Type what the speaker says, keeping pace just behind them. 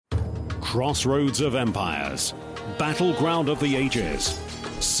Crossroads of empires, battleground of the ages,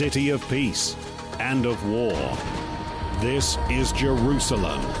 city of peace and of war. This is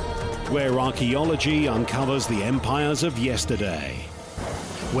Jerusalem, where archaeology uncovers the empires of yesterday,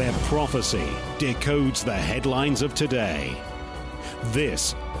 where prophecy decodes the headlines of today.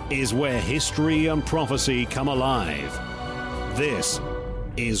 This is where history and prophecy come alive. This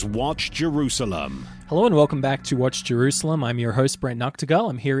is Watch Jerusalem. Hello and welcome back to Watch Jerusalem. I'm your host, Brent Nagtegaal.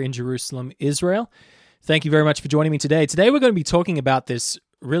 I'm here in Jerusalem, Israel. Thank you very much for joining me today. Today we're going to be talking about this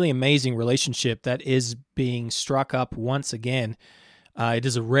really amazing relationship that is being struck up once again. It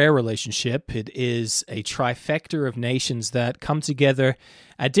is a rare relationship. It is a trifecta of nations that come together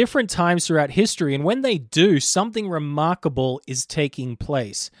at different times throughout history, and when they do, something remarkable is taking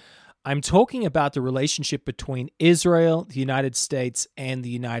place. I'm talking about the relationship between Israel, the United States, and the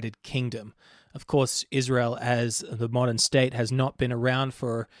United Kingdom. Of course, Israel as the modern state has not been around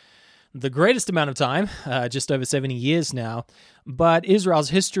for the greatest amount of time, just over 70 years now. But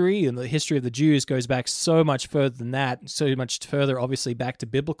Israel's history and the history of the Jews goes back so much further than that, so much further, obviously, back to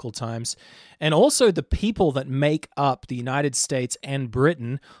biblical times. And also the people that make up the United States and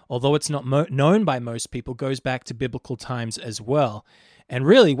Britain, although it's not known by most people, goes back to biblical times as well. And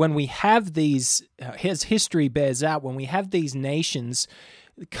really, when we have these, as history bears out, when we have these nations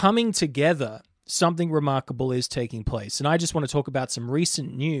coming together, something remarkable is taking place. And I just want to talk about some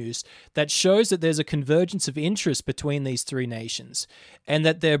recent news that shows that there's a convergence of interest between these three nations and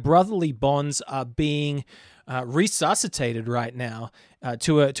that their brotherly bonds are being resuscitated right now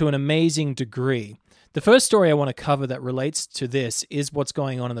to an amazing degree. The first story I want to cover that relates to this is what's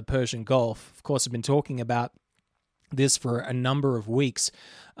going on in the Persian Gulf. Of course, I've been talking about this for a number of weeks,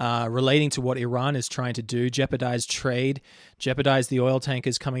 relating to what Iran is trying to do, jeopardize trade, jeopardize the oil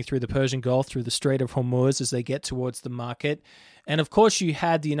tankers coming through the Persian Gulf, through the Strait of Hormuz as they get towards the market. And of course, you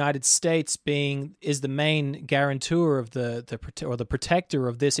had the United States is the main guarantor of the protector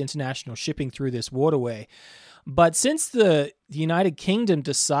of this international shipping through this waterway. But since the United Kingdom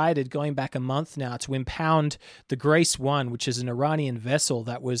decided, going back a month now, to impound the Grace 1, which is an Iranian vessel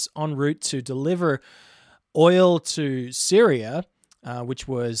that was en route to deliver oil to Syria, which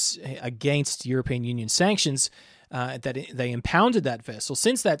was against European Union sanctions, that they impounded that vessel.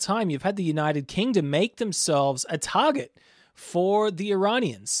 Since that time, you've had the United Kingdom make themselves a target for the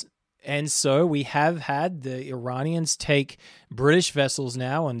Iranians. And so we have had the Iranians take British vessels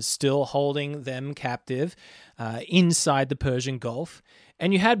now and still holding them captive inside the Persian Gulf.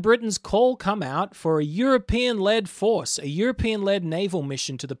 And you had Britain's call come out for a European-led force, a European-led naval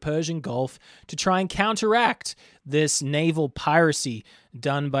mission to the Persian Gulf to try and counteract this naval piracy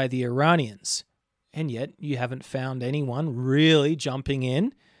done by the Iranians. And yet you haven't found anyone really jumping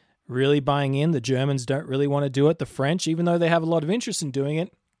in, really buying in. The Germans don't really want to do it. The French, even though they have a lot of interest in doing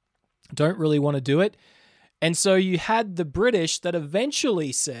it, don't really want to do it. And so you had the British that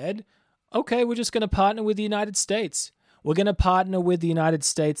eventually said, okay, we're just going to partner with the United States. We're going to partner with the United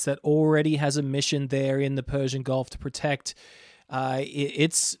States that already has a mission there in the Persian Gulf to protect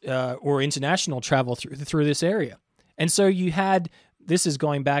its international travel through this area. And so you had, this is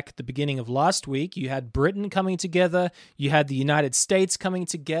going back at the beginning of last week, you had Britain coming together, you had the United States coming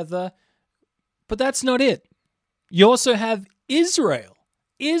together, but that's not it. You also have Israel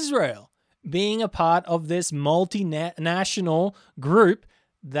being a part of this multinational group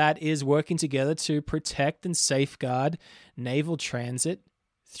that is working together to protect and safeguard naval transit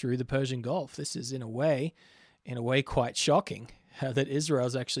through the Persian Gulf. This is in a way quite shocking that Israel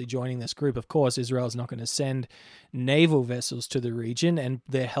is actually joining this group. Of course, Israel is not going to send naval vessels to the region, and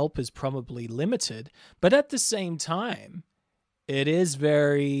their help is probably limited. But at the same time, it is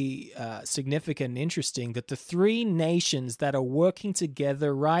very significant and interesting that the three nations that are working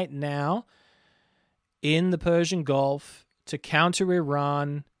together right now in the Persian Gulf to counter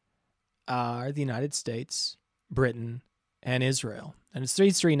Iran are the United States, Britain, and Israel. And it's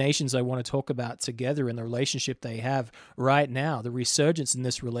these three nations I want to talk about together in the relationship they have right now, the resurgence in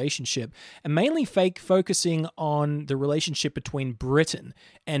this relationship, and mainly focusing on the relationship between Britain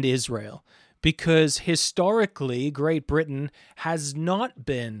and Israel. Because historically, Great Britain has not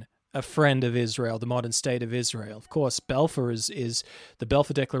been a friend of Israel, the modern state of Israel. Of course, Balfour is the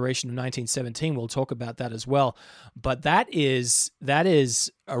Balfour Declaration of 1917. We'll talk about that as well. But that is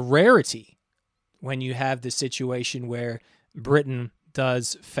a rarity when you have this situation where Britain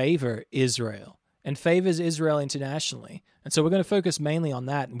does favor Israel and favors Israel internationally. And so we're going to focus mainly on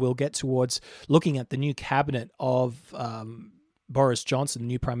that, and we'll get towards looking at the new cabinet of Boris Johnson, the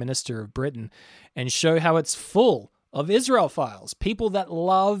new Prime Minister of Britain, and show how it's full of Israelophiles, people that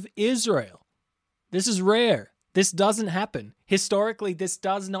love Israel. This is rare. This doesn't happen. Historically, this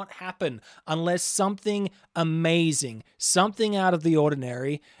does not happen unless something amazing, something out of the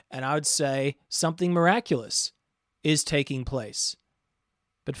ordinary, and I would say something miraculous is taking place.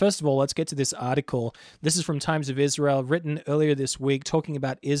 But first of all, let's get to this article. This is from Times of Israel, written earlier this week, talking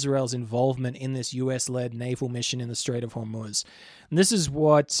about Israel's involvement in this US-led naval mission in the Strait of Hormuz. And this is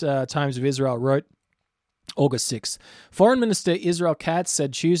what Times of Israel wrote August 6th. Foreign Minister Israel Katz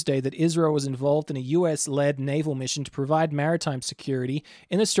said Tuesday that Israel was involved in a US-led naval mission to provide maritime security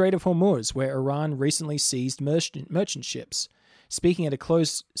in the Strait of Hormuz, where Iran recently seized merchant ships. Speaking at a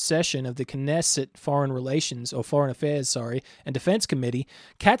closed session of the Knesset Foreign Affairs and Defense Committee,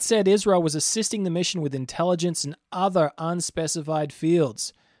 Katz said Israel was assisting the mission with intelligence and other unspecified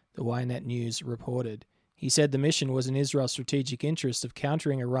fields, the Ynet News reported. He said the mission was in Israel's strategic interest of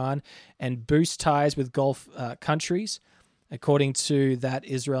countering Iran and boost ties with Gulf countries. According to that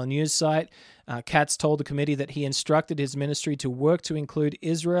Israel news site, Katz told the committee that he instructed his ministry to work to include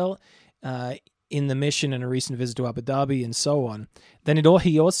Israel in the mission in a recent visit to Abu Dhabi and so on. Then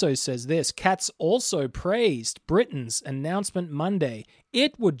he also says this: Katz also praised Britain's announcement Monday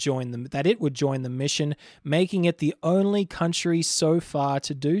it would join the mission, making it the only country so far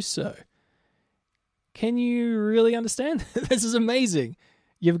to do so. Can you really understand? This is amazing.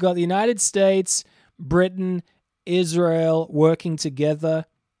 You've got the United States, Britain, Israel working together,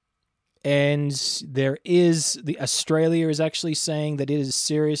 and Australia is actually saying that it is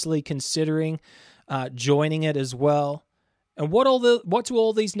seriously considering joining it as well. And what do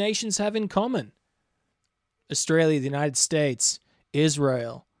all these nations have in common? Australia, the United States,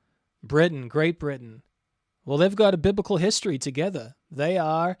 Israel, Britain, Great Britain. Well, they've got a biblical history together. They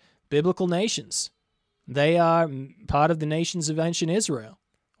are biblical nations. They are part of the nations of ancient Israel,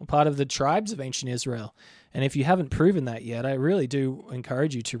 or part of the tribes of ancient Israel. And if you haven't proven that yet, I really do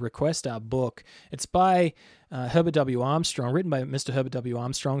encourage you to request our book. It's by Herbert W. Armstrong, written by Mr. Herbert W.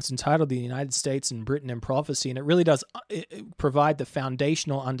 Armstrong. It's entitled The United States and Britain and Prophecy, and it really does provide the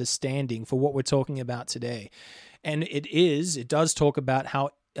foundational understanding for what we're talking about today. And it does talk about how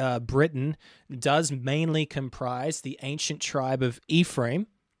Britain does mainly comprise the ancient tribe of Ephraim,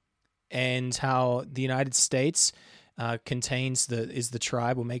 and how the United States is the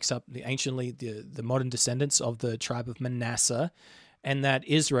tribe, or makes up the modern descendants of the tribe of Manasseh, and that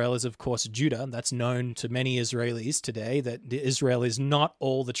Israel is, of course, Judah. That's known to many Israelis today, that Israel is not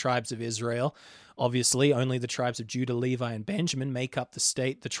all the tribes of Israel. Obviously, only the tribes of Judah, Levi, and Benjamin make up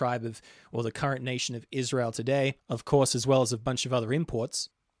the current nation of Israel today, of course, as well as a bunch of other imports.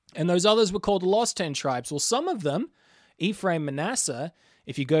 And those others were called the lost 10 tribes. Well, some of them, Ephraim, Manasseh,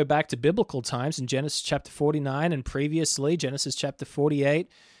 if you go back to biblical times in Genesis chapter 49 and previously Genesis chapter 48,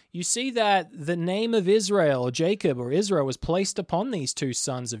 you see that the name of Israel, or Jacob, or Israel, was placed upon these two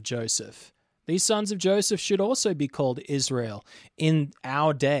sons of Joseph. These sons of Joseph should also be called Israel in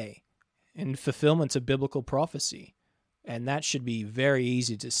our day, in fulfillment of biblical prophecy. And that should be very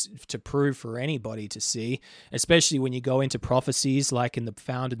easy to prove for anybody to see, especially when you go into prophecies like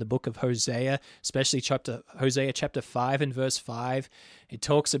found in the book of Hosea, especially Hosea chapter 5 and verse 5. It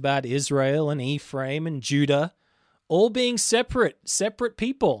talks about Israel and Ephraim and Judah all being separate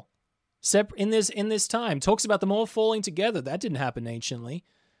people in this time. Talks about them all falling together. That didn't happen anciently.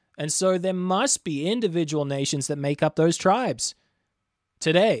 And so there must be individual nations that make up those tribes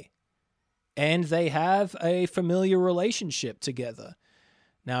today. And they have a familiar relationship together.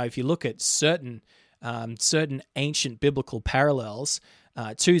 Now, if you look at certain ancient biblical parallels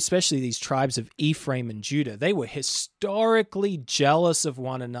to especially these tribes of Ephraim and Judah, they were historically jealous of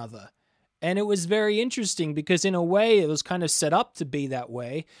one another. And it was very interesting because in a way it was kind of set up to be that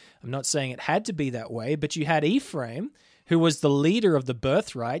way. I'm not saying it had to be that way, but you had Ephraim, who was the leader of the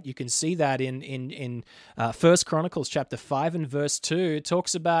birthright. You can see that in 1 Chronicles chapter 5 and verse 2. It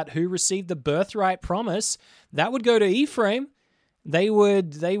talks about who received the birthright promise. That would go to Ephraim. They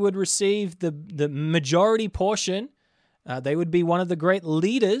would receive the majority portion. They would be one of the great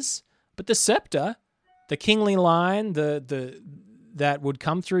leaders. But the scepter, the kingly line, that would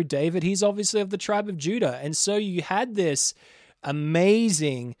come through David, he's obviously of the tribe of Judah. And so you had this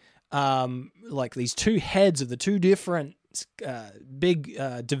amazing, these two heads of the two different big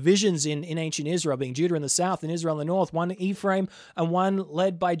divisions in ancient Israel, being Judah in the south and Israel in the north, one Ephraim and one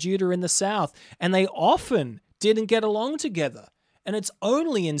led by Judah in the south. And they often didn't get along together. And it's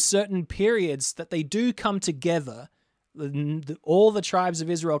only in certain periods that they do come together. All the tribes of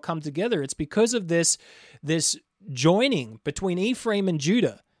Israel come together. It's because of this joining between Ephraim and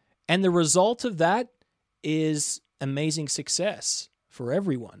Judah. And the result of that is amazing success for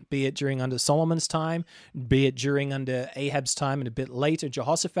everyone, be it during under Solomon's time, be it during under Ahab's time and a bit later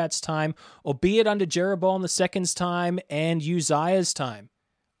Jehoshaphat's time, or be it under Jeroboam II's time and Uzziah's time.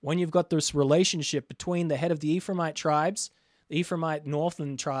 When you've got this relationship between the head of the Ephraimite tribes, the Ephraimite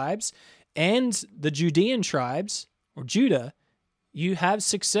northern tribes, and the Judean tribes, or Judah, you have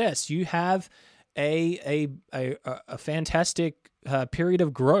success. You have a fantastic period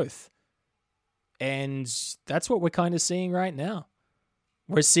of growth. And that's what we're kind of seeing right now.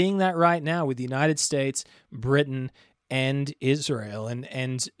 We're seeing that right now with the United States, Britain, and Israel.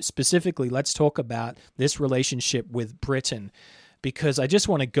 And specifically, let's talk about this relationship with Britain, because I just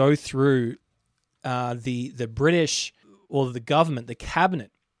want to go through the British, or the government, the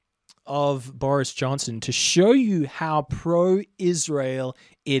cabinet of Boris Johnson, to show you how pro-Israel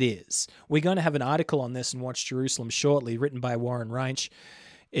it is. We're going to have an article on this in Watch Jerusalem shortly, written by Warren Reinsch.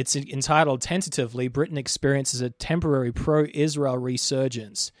 It's entitled, tentatively, Britain Experiences a Temporary Pro-Israel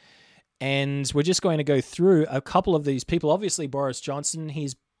Resurgence. And we're just going to go through a couple of these people. Obviously, Boris Johnson,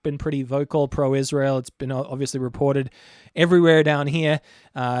 he's been pretty vocal pro-Israel. It's been obviously reported everywhere down here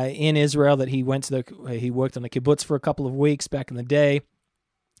in Israel that he worked on the kibbutz for a couple of weeks back in the day,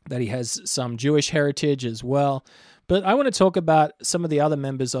 that he has some Jewish heritage as well. But I want to talk about some of the other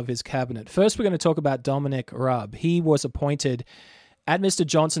members of his cabinet. First, we're going to talk about Dominic Raab. He was appointed as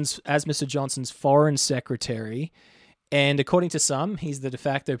Mr. Johnson's foreign secretary, and according to some, he's the de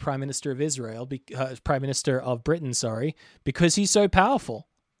facto prime minister of Israel, prime minister of Britain, because he's so powerful.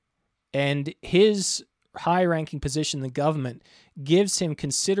 And his high-ranking position in the government gives him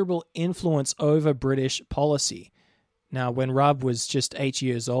considerable influence over British policy. Now, when Raab was just 8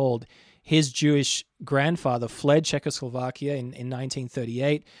 years old, his Jewish grandfather fled Czechoslovakia in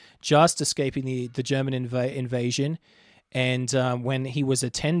 1938, just escaping the German invasion. And when he was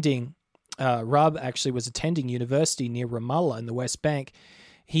attending, Raab actually was attending university near Ramallah in the West Bank,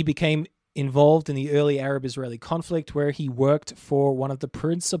 he became involved in the early Arab-Israeli conflict, where he worked for one of the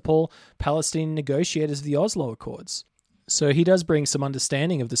principal Palestinian negotiators of the Oslo Accords. So he does bring some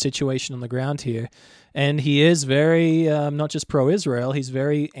understanding of the situation on the ground here. And he is very, not just pro-Israel, he's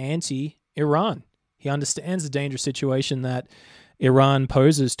very anti-Iran. He understands the dangerous situation that Iran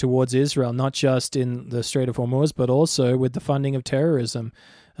poses towards Israel, not just in the Strait of Hormuz, but also with the funding of terrorism,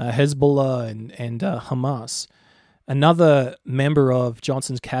 Hezbollah and Hamas. Another member of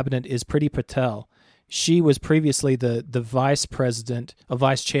Johnson's cabinet is Priti Patel. She was previously the vice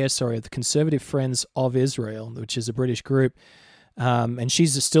chair of the Conservative Friends of Israel, which is a British group, and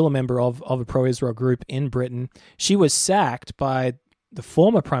she's still a member of a pro-Israel group in Britain. She was sacked by the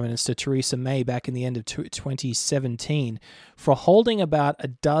former Prime Minister Theresa May back in the end of 2017 for holding about a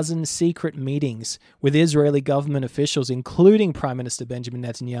dozen secret meetings with Israeli government officials, including Prime Minister Benjamin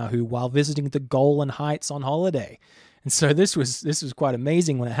Netanyahu, while visiting the Golan Heights on holiday. And so this was quite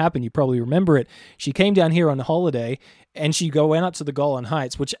amazing when it happened. You probably remember it. She came down here on holiday, and she went up to the Golan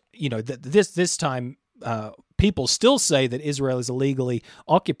Heights, which, this time people still say that Israel is illegally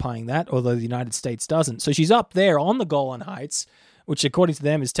occupying that, although the United States doesn't. So she's up there on the Golan Heights, which according to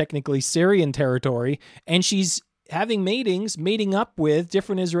them is technically Syrian territory, and she's meeting up with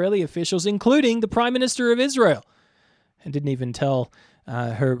different Israeli officials, including the Prime Minister of Israel, and didn't even tell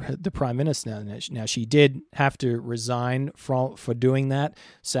the Prime Minister. Now, she did have to resign for doing that,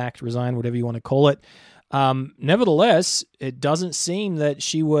 sacked, resigned, whatever you want to call it. Nevertheless, it doesn't seem that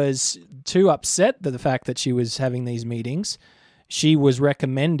she was too upset at the fact that she was having these meetings. She was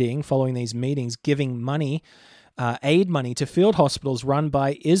recommending, following these meetings, giving money, aid money to field hospitals run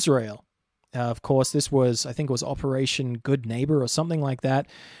by Israel. Of course, this was, I think it was Operation Good Neighbor or something like that,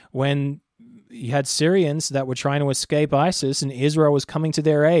 when you had Syrians that were trying to escape ISIS and Israel was coming to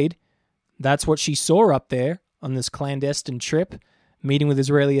their aid. That's what she saw up there on this clandestine trip, meeting with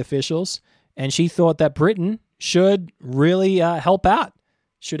Israeli officials. And she thought that Britain should really help out.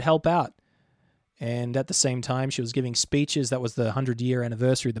 And at the same time, she was giving speeches. That was the 100-year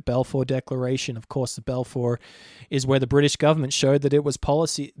anniversary of the Balfour Declaration. Of course, the Balfour is where the British government showed that it was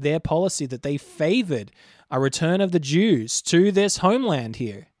their policy that they favored a return of the Jews to this homeland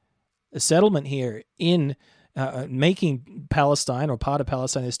here, a settlement here in making Palestine, or part of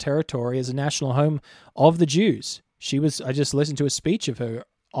Palestine, this territory, as a national home of the Jews. I just listened to a speech of her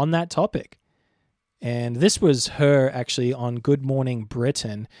on that topic. And this was her actually on Good Morning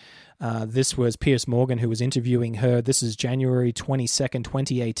Britain. This was Piers Morgan who was interviewing her. This is January 22nd,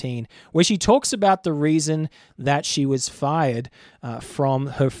 2018, where she talks about the reason that she was fired from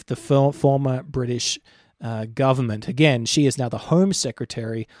the former British government. Again, she is now the Home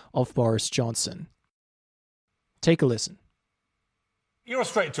Secretary of Boris Johnson. Take a listen. you're a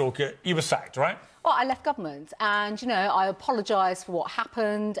straight talker. You were sacked, right? Well, I left government and, I apologise for what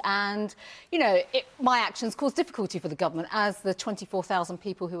happened and, my actions caused difficulty for the government as the 24,000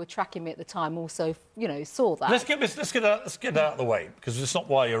 people who were tracking me at the time also, saw that. Let's get that out of the way because it's not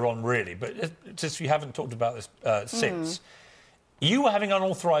why you're on really, but just you haven't talked about this since. You were having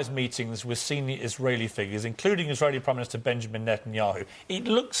unauthorised meetings with senior Israeli figures, including Israeli Prime Minister Benjamin Netanyahu. It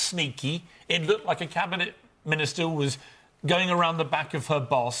looked sneaky. It looked like a cabinet minister was going around the back of her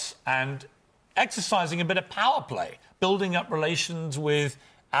boss and exercising a bit of power play, building up relations with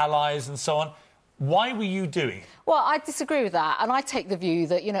allies and so on. Why were you doing it? Well, I disagree with that. And I take the view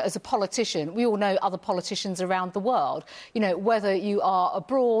that, as a politician, we all know other politicians around the world. Whether you are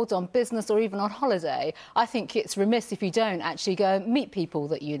abroad, on business or even on holiday, I think it's remiss if you don't actually go and meet people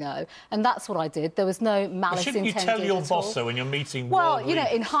that you know. And that's what I did. There was no malice intended. Shouldn't you tell your boss, though, when you're meeting world leaders?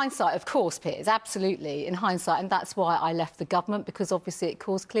 In hindsight, of course, Piers, absolutely, in hindsight. And that's why I left the government, because obviously it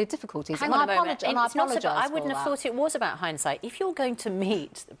caused clear difficulties. Hang on a moment. I wouldn't have thought it was about hindsight. If you're going to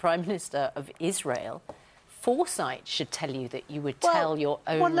meet the Prime Minister of Israel, foresight should tell you that you would tell your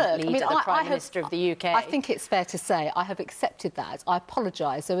own leader, the Prime Minister of the UK. I think it's fair to say I have accepted that. I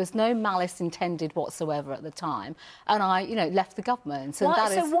apologise. There was no malice intended whatsoever at the time. And I, left the government.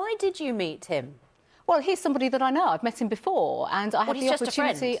 And why did you meet him? Well, he's somebody that I know. I've met him before, and I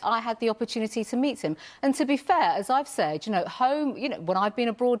had the opportunity to meet him. And to be fair, as I've said, when I've been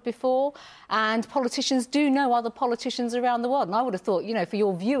abroad before, and politicians do know other politicians around the world. And I would have thought, for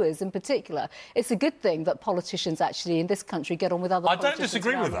your viewers in particular, it's a good thing that politicians actually in this country get on with other politicians. I don't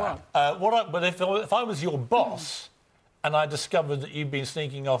disagree with that. But if I was your boss, and I discovered that you've been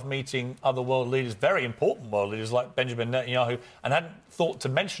sneaking off meeting other world leaders, very important world leaders like Benjamin Netanyahu, and hadn't thought to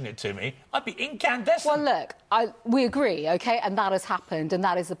mention it to me, I'd be incandescent. Well, look, we agree, OK, and that has happened, and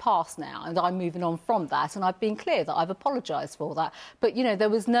that is the past now, and I'm moving on from that, and I've been clear that I've apologised for that. But, there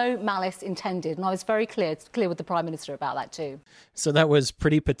was no malice intended, and I was very clear with the Prime Minister about that too. So that was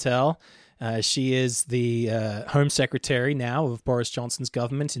Priti Patel. She is the Home Secretary now of Boris Johnson's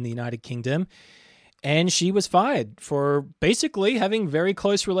government in the United Kingdom. And she was fired for basically having very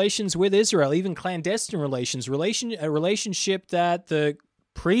close relations with Israel, even clandestine relations, a relationship that the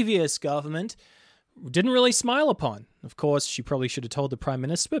previous government didn't really smile upon. Of course, she probably should have told the Prime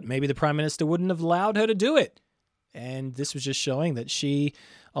Minister, but maybe the Prime Minister wouldn't have allowed her to do it. And this was just showing that she,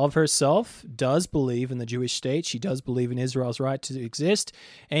 of herself, does believe in the Jewish state. She does believe in Israel's right to exist.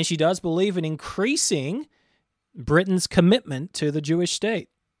 And she does believe in increasing Britain's commitment to the Jewish state.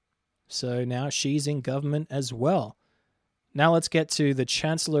 So now she's in government as well. Now let's get to the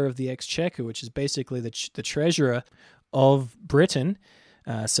Chancellor of the Exchequer, which is basically the treasurer of Britain,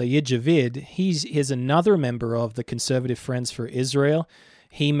 Sayed Javid. He's another member of the Conservative Friends for Israel.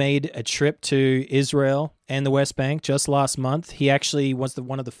 He made a trip to Israel and the West Bank just last month. He actually was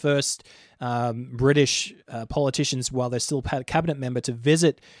one of the first British politicians, while they're still a cabinet member, to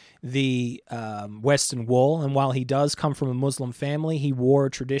visit the Western Wall. And while he does come from a Muslim family, he wore a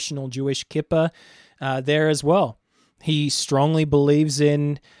traditional Jewish kippah there as well. He strongly believes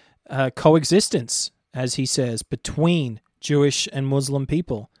in coexistence, as he says, between Jewish and Muslim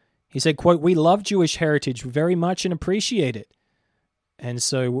people. He said, quote, "We love Jewish heritage very much and appreciate it." And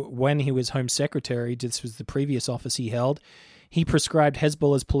so when he was Home Secretary, this was the previous office he held, he prescribed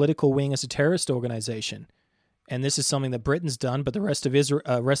Hezbollah's political wing as a terrorist organization. And this is something that Britain's done, but the rest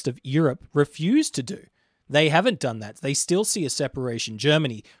of Europe refused to do. They haven't done that. They still see a separation.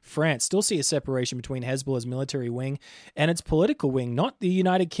 Germany, France still see a separation between Hezbollah's military wing and its political wing, not the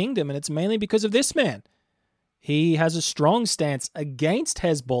United Kingdom, and it's mainly because of this man. He has a strong stance against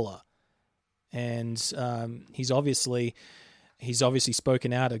Hezbollah, and he's obviously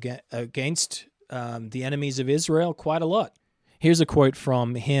spoken out against the enemies of Israel quite a lot. Here's a quote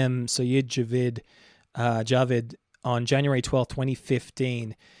from him, Sayed Javid, on January 12,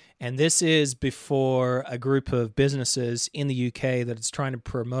 2015. And this is before a group of businesses in the UK that is trying to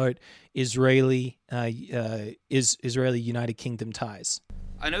promote Israeli United Kingdom ties.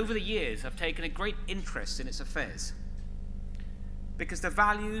 And over the years, I've taken a great interest in its affairs, because the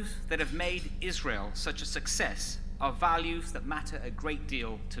values that have made Israel such a success are values that matter a great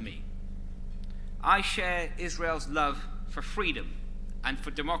deal to me. I share Israel's love for freedom and for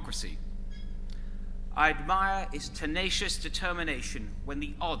democracy. I admire its tenacious determination when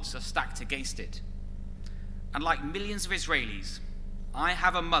the odds are stacked against it. And like millions of Israelis, I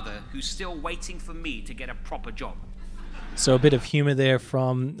have a mother who's still waiting for me to get a proper job. So a bit of humor there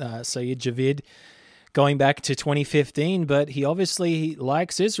from Sayed Javid. going back to 2015, but he obviously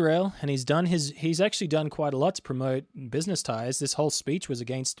likes Israel, and he's actually done quite a lot to promote business ties. This whole speech was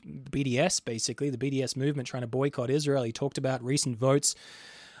against BDS, basically, the BDS movement trying to boycott Israel. He talked about recent votes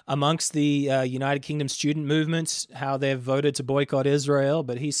amongst the United Kingdom student movements, how they've voted to boycott Israel,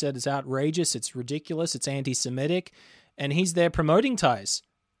 but he said it's outrageous, it's ridiculous, it's anti-Semitic, and he's there promoting ties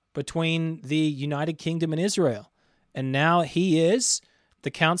between the United Kingdom and Israel. And now he is the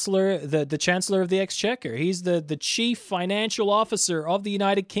Chancellor of the Exchequer. He's the chief financial officer of the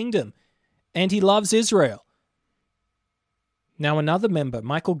United Kingdom, and he loves Israel. Now another member,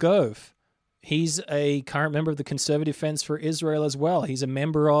 Michael Gove, he's a current member of the Conservative Defense for Israel as well. He's a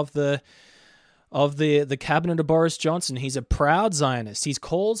member of the cabinet of Boris Johnson. He's a proud Zionist. He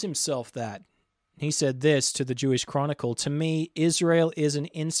calls himself that. He said this to the Jewish Chronicle, "To me, Israel is an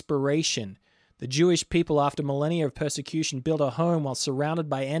inspiration. The Jewish people, after millennia of persecution, built a home while surrounded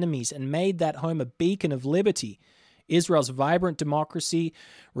by enemies and made that home a beacon of liberty. Israel's vibrant democracy,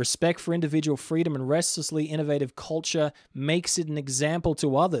 respect for individual freedom, and restlessly innovative culture makes it an example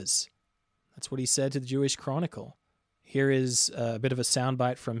to others." That's what he said to the Jewish Chronicle. Here is a bit of a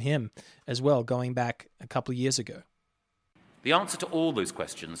soundbite from him as well, going back a couple of years ago. The answer to all those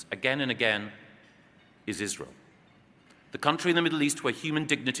questions, again and again, is Israel. The country in the Middle East where human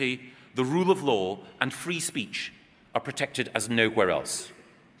dignity, the rule of law, and free speech are protected as nowhere else.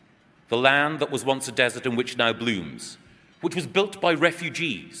 The land that was once a desert and which now blooms, which was built by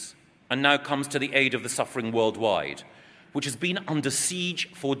refugees and now comes to the aid of the suffering worldwide, which has been under siege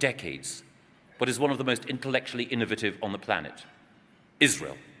for decades, but is one of the most intellectually innovative on the planet.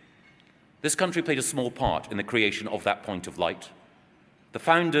 Israel. This country played a small part in the creation of that point of light. The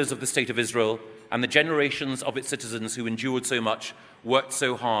founders of the State of Israel and the generations of its citizens who endured so much, worked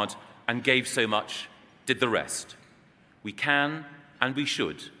so hard, and gave so much, did the rest. We can and we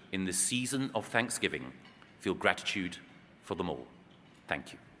should, in this season of Thanksgiving, feel gratitude for them all.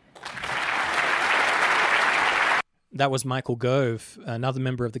 Thank you. That was Michael Gove, another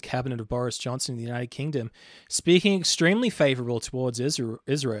member of the cabinet of Boris Johnson in the United Kingdom, speaking extremely favorable towards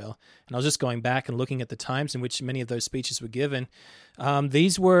Israel. And I was just going back and looking at the times in which many of those speeches were given.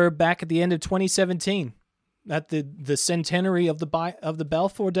 These were back at the end of 2017, at the centenary of the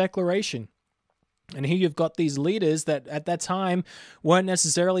Balfour Declaration. And here you've got these leaders that at that time weren't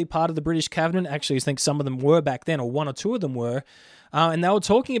necessarily part of the British cabinet. Actually, I think some of them were back then, or one or two of them were. And they were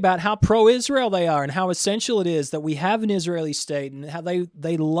talking about how pro-Israel they are and how essential it is that we have an Israeli state, and how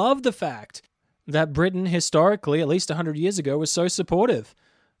they love the fact that Britain historically, at least 100 years ago, was so supportive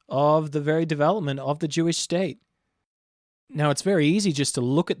of the very development of the Jewish state. Now, it's very easy just to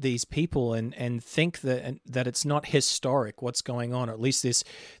look at these people and think that it's not historic what's going on, or at least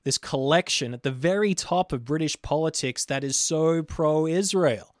this collection at the very top of British politics that is so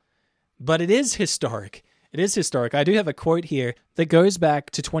pro-Israel. But it is historic. It is historic. I do have a quote here that goes back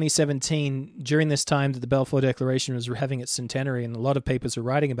to 2017, during this time that the Balfour Declaration was having its centenary, and a lot of papers are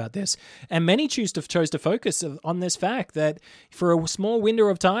writing about this. And many chose to focus on this fact that for a small window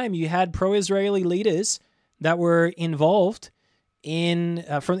of time, you had pro-Israeli leaders that were involved in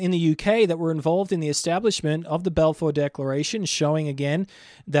the UK that were involved in the establishment of the Balfour Declaration, showing again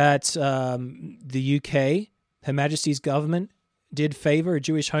that the UK, Her Majesty's government, did favor a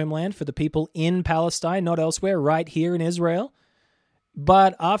Jewish homeland for the people in Palestine, not elsewhere, right here in Israel.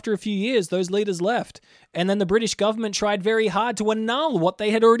 But after a few years, those leaders left. And then the British government tried very hard to annul what they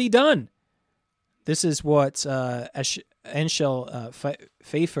had already done. This is what Anshel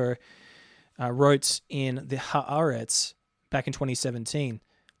Pfeiffer wrote in the Haaretz back in 2017.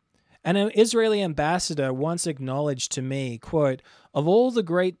 And an Israeli ambassador once acknowledged to me, quote, "Of all the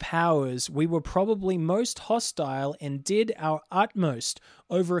great powers, we were probably most hostile and did our utmost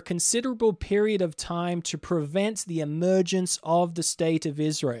over a considerable period of time to prevent the emergence of the State of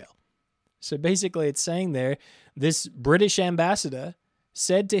Israel." So basically it's saying there, this British ambassador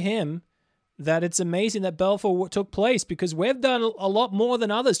said to him that it's amazing that Balfour took place because we've done a lot more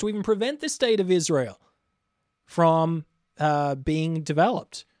than others to even prevent the State of Israel from being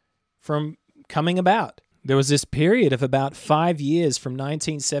developed, from coming about. There was this period of about 5 years from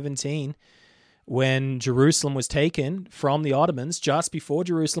 1917 when Jerusalem was taken from the Ottomans, just before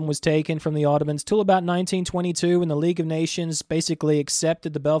Jerusalem was taken from the Ottomans, till about 1922 when the League of Nations basically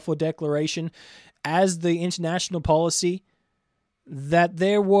accepted the Balfour Declaration as the international policy, that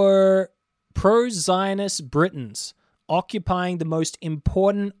there were pro-Zionist Britons occupying the most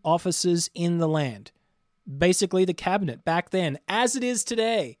important offices in the land. Basically the cabinet back then, as it is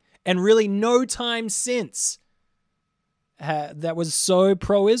today, and really no time since, that was so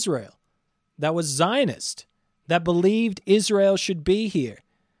pro-Israel, that was Zionist, that believed Israel should be here.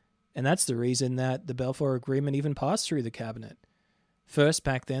 And that's the reason that the Balfour Agreement even passed through the cabinet. First,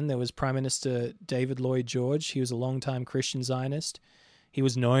 back then, there was Prime Minister David Lloyd George. He was a longtime Christian Zionist. He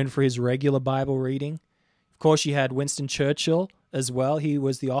was known for his regular Bible reading. Of course, you had Winston Churchill as well. He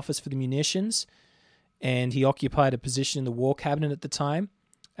was the Office for the Munitions, and he occupied a position in the War Cabinet at the time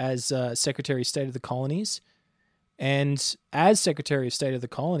as Secretary of State of the Colonies. And as Secretary of State of the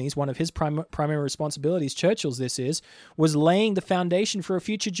Colonies, one of his primary responsibilities, Churchill's this is, was laying the foundation for a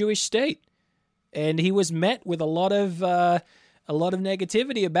future Jewish state. And he was met with a lot of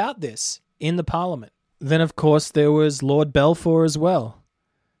negativity about this in the Parliament. Then, of course, there was Lord Balfour as well.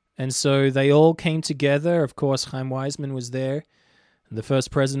 And so they all came together. Of course, Chaim Weizmann was there, the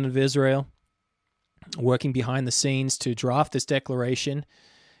first president of Israel, working behind the scenes to draft this declaration.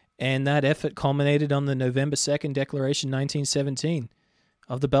 And that effort culminated on the November 2nd Declaration 1917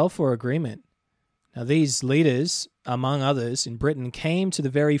 of the Balfour Agreement. Now, these leaders, among others, in Britain, came to the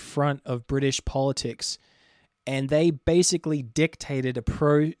very front of British politics, and they basically dictated a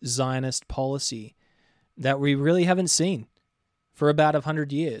pro-Zionist policy that we really haven't seen for about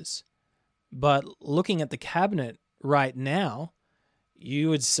 100 years. But looking at the cabinet right now, you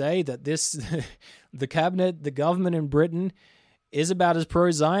would say that the cabinet, the government in Britain, is about as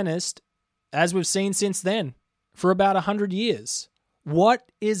pro-Zionist as we've seen since then for about 100 years. What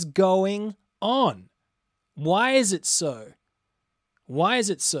is going on? Why is it so? Why is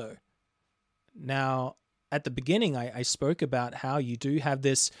it so? Now, at the beginning, I spoke about how you do have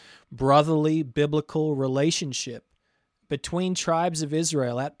this brotherly biblical relationship between tribes of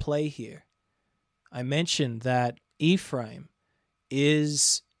Israel at play here. I mentioned that Ephraim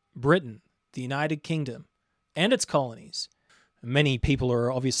is Britain, the United Kingdom, and its colonies. Many people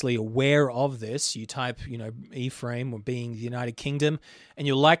are obviously aware of this. You type, Ephraim or being the United Kingdom, and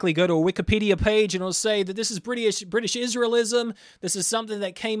you'll likely go to a Wikipedia page and it'll say that this is British Israelism. This is something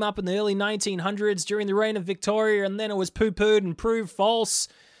that came up in the early 1900s during the reign of Victoria, and then it was poo-pooed and proved false.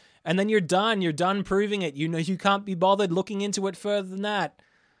 And then you're done. You're done proving it. You can't be bothered looking into it further than that.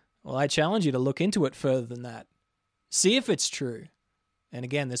 Well, I challenge you to look into it further than that. See if it's true. And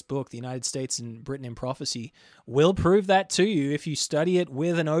again, this book, The United States and Britain in Prophecy, will prove that to you if you study it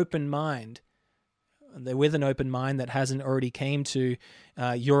with an open mind. With an open mind that hasn't already came to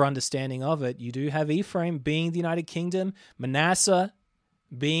your understanding of it. You do have Ephraim being the United Kingdom, Manasseh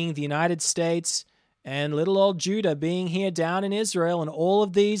being the United States, and little old Judah being here down in Israel. And all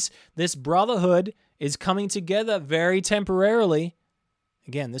of this brotherhood is coming together very temporarily.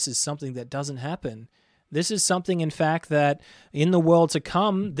 Again, this is something that doesn't happen. This is something, in fact, that in the world to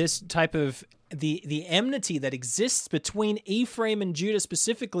come, this type of the enmity that exists between Ephraim and Judah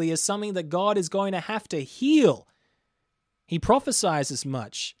specifically is something that God is going to have to heal. He prophesies as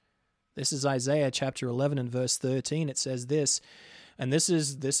much. This is Isaiah chapter 11 and verse 13. It says this, and this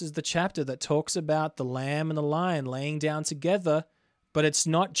is the chapter that talks about the lamb and the lion laying down together, but it's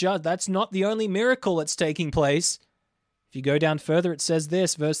not just, that's not the only miracle that's taking place. If you go down further, it says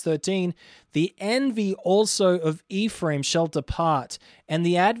this, verse 13, the envy also of Ephraim shall depart, and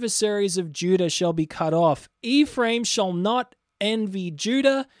the adversaries of Judah shall be cut off. Ephraim shall not envy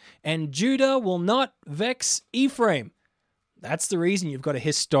Judah, and Judah will not vex Ephraim. That's the reason you've got a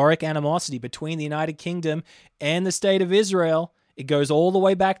historic animosity between the United Kingdom and the state of Israel. It goes all the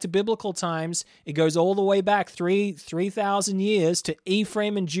way back to biblical times. It goes all the way back 3,000 years to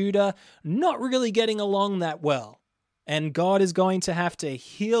Ephraim and Judah not really getting along that well. And God is going to have to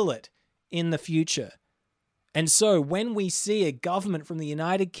heal it in the future. And so when we see a government from the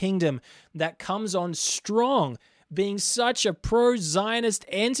United Kingdom that comes on strong, being such a pro-Zionist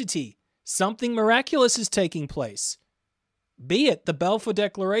entity, something miraculous is taking place. Be it the Balfour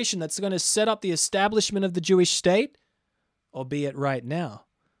Declaration that's going to set up the establishment of the Jewish state, or be it right now,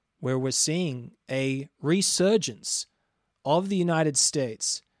 where we're seeing a resurgence of the United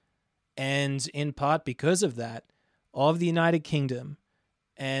States, and in part because of that, of the United Kingdom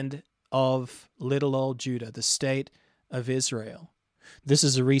and of little old Judah, the state of Israel. This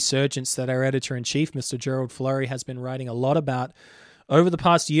is a resurgence that our editor-in-chief, Mr. Gerald Flurry, has been writing a lot about over the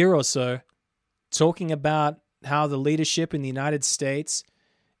past year or so, talking about how the leadership in the United States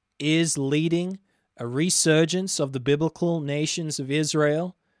is leading a resurgence of the biblical nations of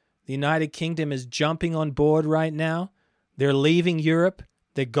Israel. The United Kingdom is jumping on board right now. They're leaving Europe.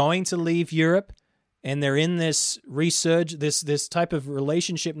 They're going to leave Europe. And they're in this this type of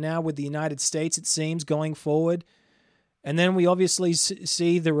relationship now with the United States, it seems, going forward. And then we obviously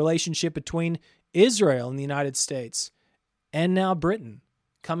see the relationship between Israel and the United States, and now Britain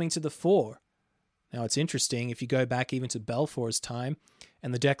coming to the fore. Now, it's interesting, if you go back even to Balfour's time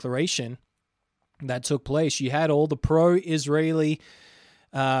and the declaration that took place, you had all the pro-Israeli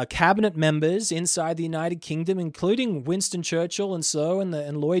cabinet members inside the United Kingdom, including Winston Churchill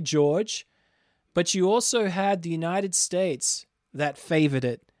and Lloyd George. But you also had the United States that favored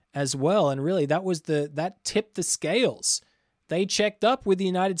it as well. And really, that tipped the scales. They checked up with the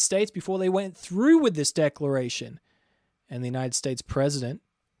United States before they went through with this declaration. And the United States President,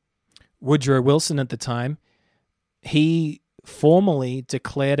 Woodrow Wilson at the time, he formally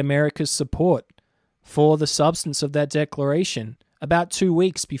declared America's support for the substance of that declaration about 2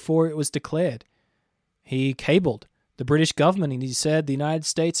 weeks before it was declared. He cabled the British government and he said the United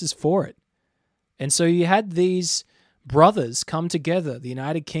States is for it. And so you had these brothers come together, the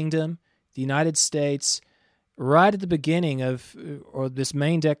United Kingdom, the United States, right at the beginning of this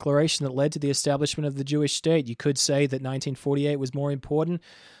main declaration that led to the establishment of the Jewish state. You could say that 1948 was more important,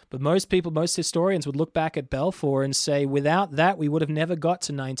 but most historians would look back at Balfour and say, without that, we would have never got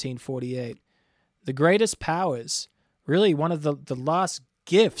to 1948. The greatest powers, really one of the last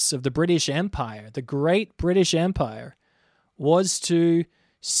gifts of the British Empire, the great British Empire, was to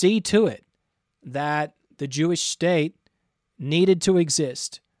see to it that the Jewish state needed to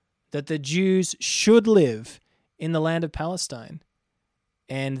exist, that the Jews should live in the land of Palestine.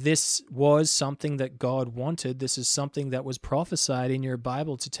 And this was something that God wanted. This is something that was prophesied in your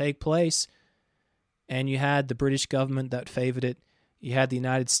Bible to take place. And you had the British government that favored it. You had the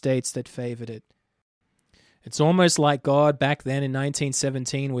United States that favored it. It's almost like God back then in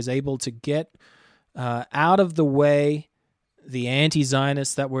 1917 was able to get out of the way the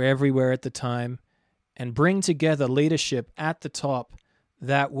anti-Zionists that were everywhere at the time and bring together leadership at the top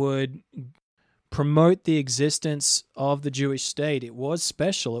that would promote the existence of the Jewish state. It was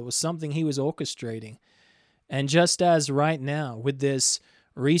special. It was something he was orchestrating. And just as right now, with this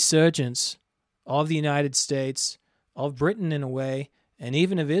resurgence of the United States, of Britain in a way, and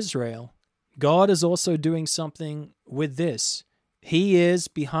even of Israel, God is also doing something with this. He is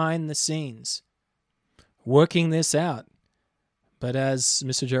behind the scenes, working this out. But as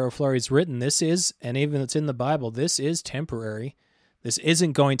Mr. Gerald Flurry's written, this is, and even it's in the Bible, this is temporary. This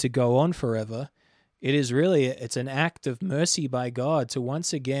isn't going to go on forever. It is really, it's an act of mercy by God to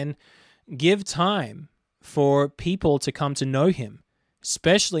once again give time for people to come to know him,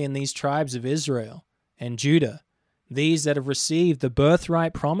 especially in these tribes of Israel and Judah, these that have received the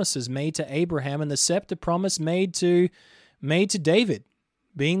birthright promises made to Abraham and the scepter promise made to David,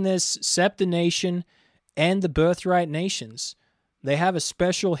 being this scepter nation and the birthright nations. They have a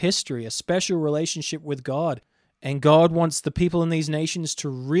special history, a special relationship with God, and God wants the people in these nations to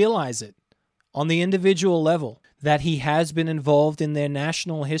realize it on the individual level, that he has been involved in their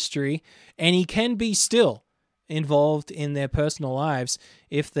national history, and he can be still involved in their personal lives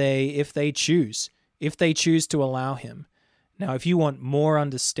if they choose to allow him. Now, if you want more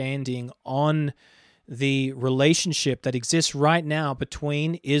understanding on the relationship that exists right now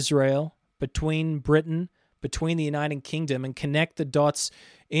between Israel, between Britain, between the United Kingdom, and connect the dots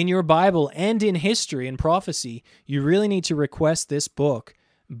in your Bible and in history and prophecy, you really need to request this book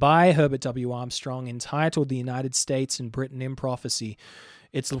by Herbert W. Armstrong entitled The United States and Britain in Prophecy.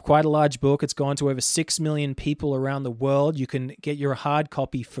 It's quite a large book. It's gone to over 6 million people around the world. You can get your hard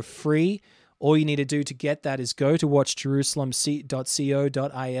copy for free. All you need to do to get that is go to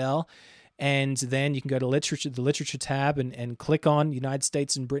watchjerusalem.co.il, and then you can go to the literature tab and click on United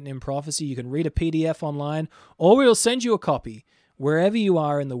States and Britain in Prophecy. You can read a PDF online, or we'll send you a copy wherever you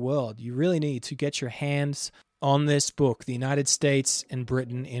are in the world. You really need to get your hands on this book, The United States and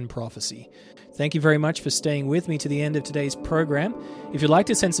Britain in Prophecy. Thank you very much for staying with me to the end of today's program. If you'd like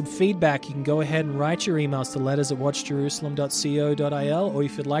to send some feedback, you can go ahead and write your emails to letters@watchjerusalem.co.il, or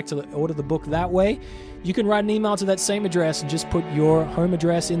if you'd like to order the book that way, you can write an email to that same address and just put your home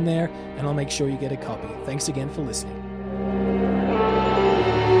address in there, and I'll make sure you get a copy. Thanks again for listening.